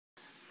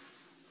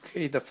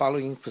Okay, the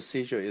following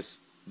procedure is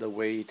the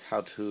way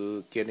how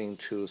to get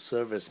into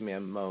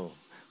serviceman mode,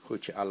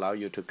 which allow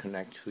you to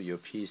connect to your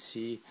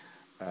PC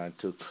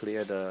to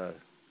clear the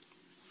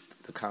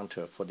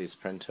counter for this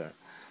printer.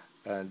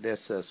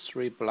 There's a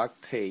 3 block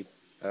tape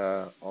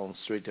on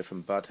 3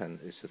 different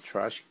buttons. It's a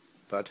trash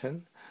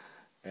button,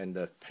 and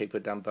the paper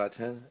down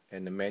button,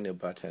 and the menu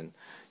button.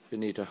 You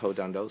need to hold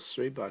down those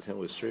 3 buttons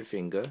with 3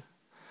 fingers,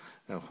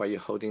 and while you're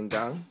holding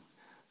down,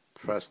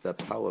 press the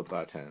power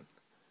button.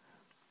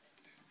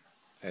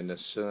 And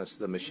as soon as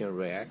the machine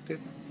reacted,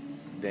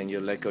 then you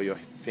let go your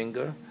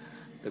finger.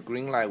 The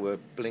green light will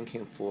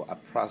blinking for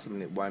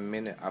approximately 1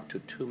 minute up to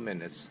 2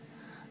 minutes.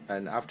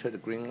 And after the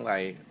green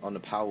light on the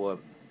power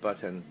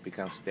button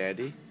becomes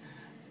steady,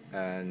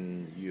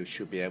 and you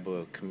should be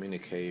able to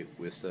communicate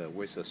with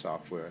the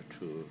software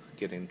to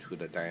get into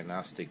the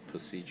diagnostic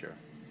procedure.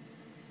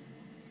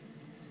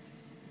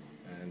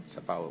 And it's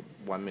about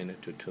 1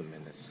 minute to 2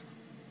 minutes.